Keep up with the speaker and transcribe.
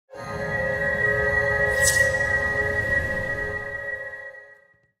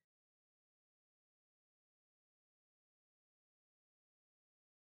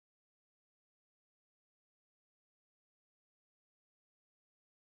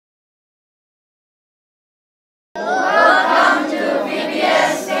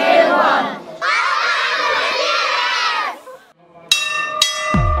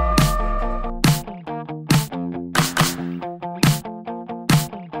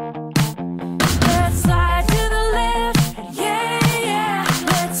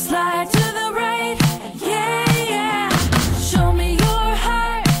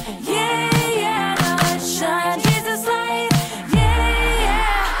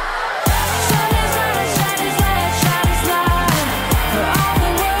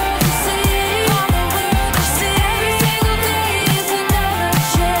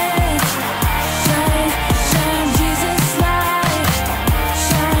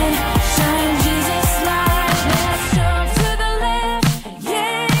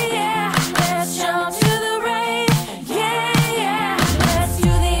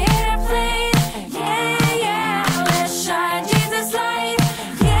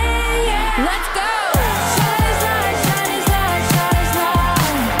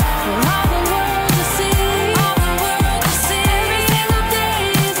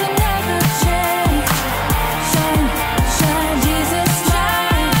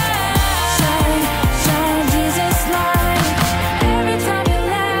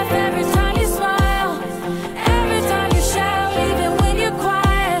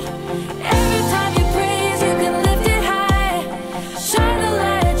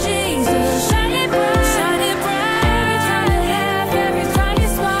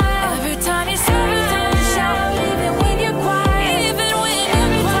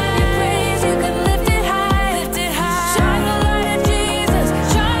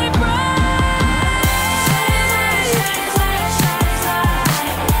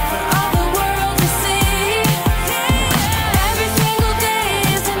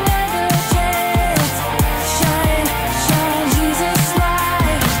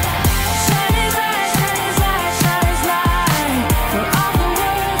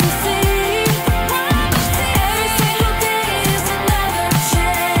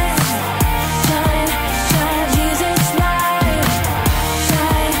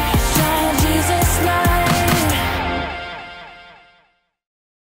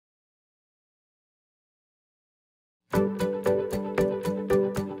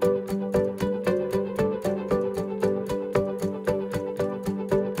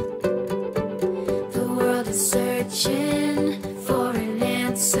searching for an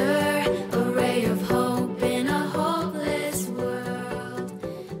answer, a ray of hope in a hopeless world.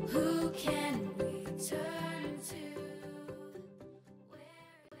 Who can we turn to?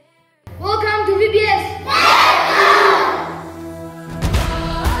 Welcome to VBS.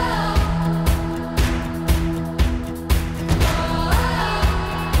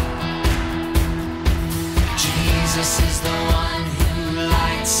 Jesus is the one who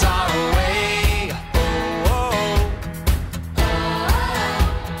lights our way.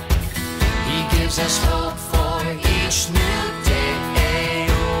 He gives us hope for each new day.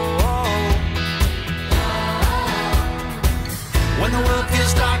 When the world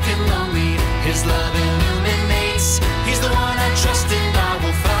feels dark and lonely, His love illuminates. He's the one I trust and I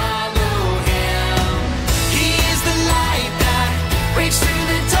will follow Him. He is the light that breaks through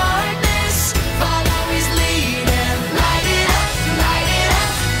the darkness. Follow His lead and light it up, light it up.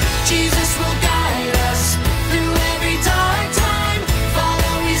 Jesus will guide us through every dark time.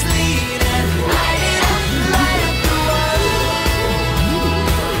 Follow His lead and light it up the world.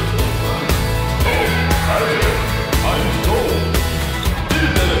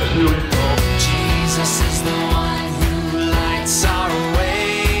 Jesus is the one who lights our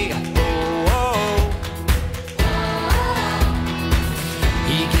way.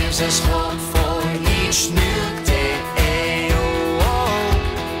 He gives us hope for each new day.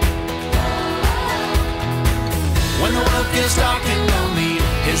 When the world feels dark and lonely,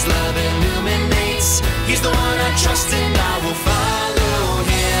 His love illuminates. He's the one I trust and I will follow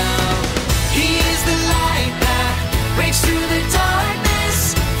Him. He is the light that breaks through the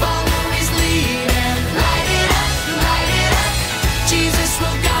darkness. Follow His lead and light it up, light it up. Jesus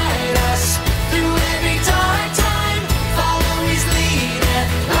will guide us through every dark time. Follow His lead and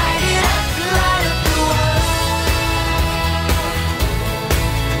light it up the world.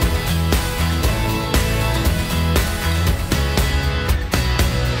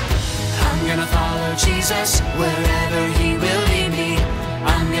 I'm gonna follow Jesus wherever He will lead me.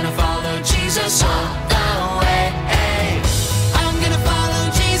 I'm gonna follow Jesus all the way. I'm gonna follow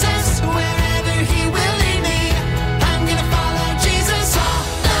Jesus wherever He will lead me. I'm gonna follow Jesus all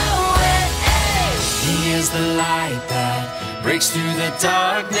the way. He is the light that breaks through the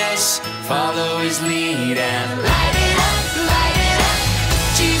darkness. Follow His lead and light it up, light it up.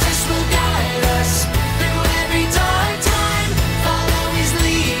 Jesus will guide us through every dark time. Follow His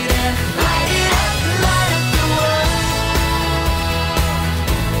lead and light it up the world.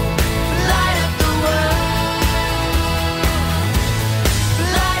 Light up the world.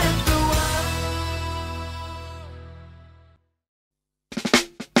 Light up the world.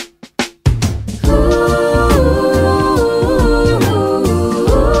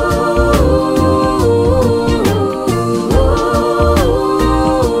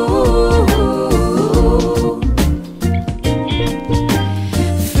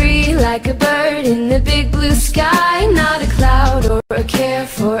 Free like a bird in the big blue sky, not a cloud or a care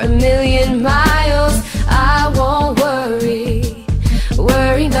for a million miles. I won't worry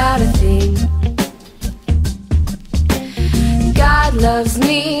about a thing. God loves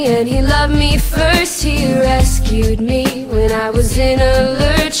me and He loved me first. He rescued me when I was in a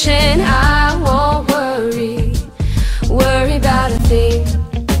lurch, and I won't worry about a thing.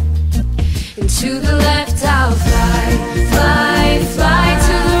 And to the left I'll fly, fly, fly.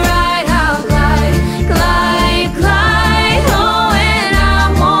 To the right I'll glide, glide, glide. Oh, and I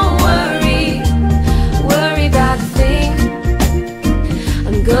won't worry about a thing.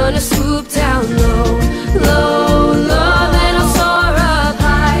 I'm gonna swoop down low, low, low. Then I'll soar up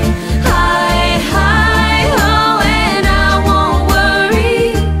high, high, high. Oh, and I won't worry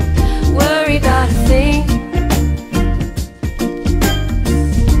about a thing.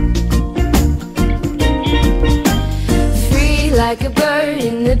 Free like a bird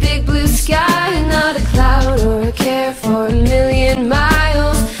in the big blue sky, not a cloud or a care for a million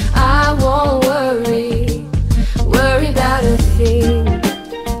miles. I won't worry about a thing.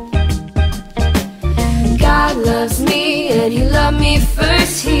 God loves me and He loved me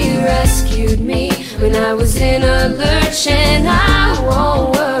first. He rescued me when I was in a lurch, and I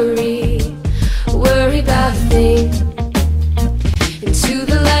won't worry about a thing. And to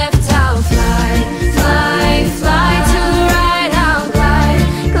the left I'll fly, fly, fly. To the right I'll glide,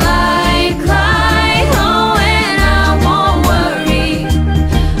 glide, glide. Oh, and I won't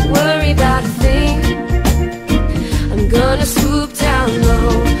worry about a thing. I'm gonna swoop down low,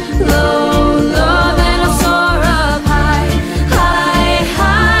 low, low. Then I'll soar up high, high,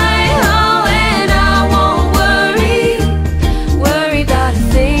 high. Oh, and I won't worry about a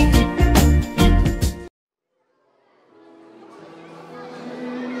thing.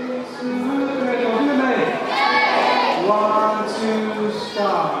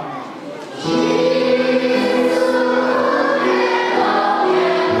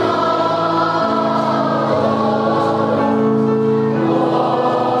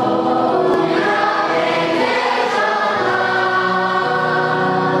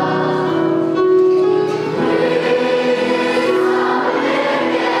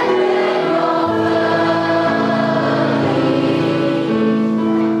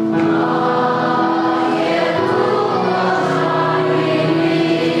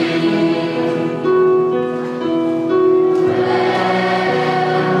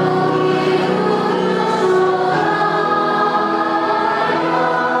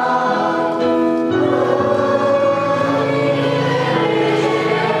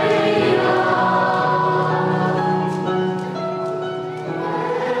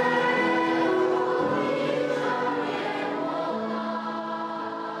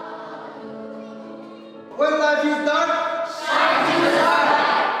 When life is dark,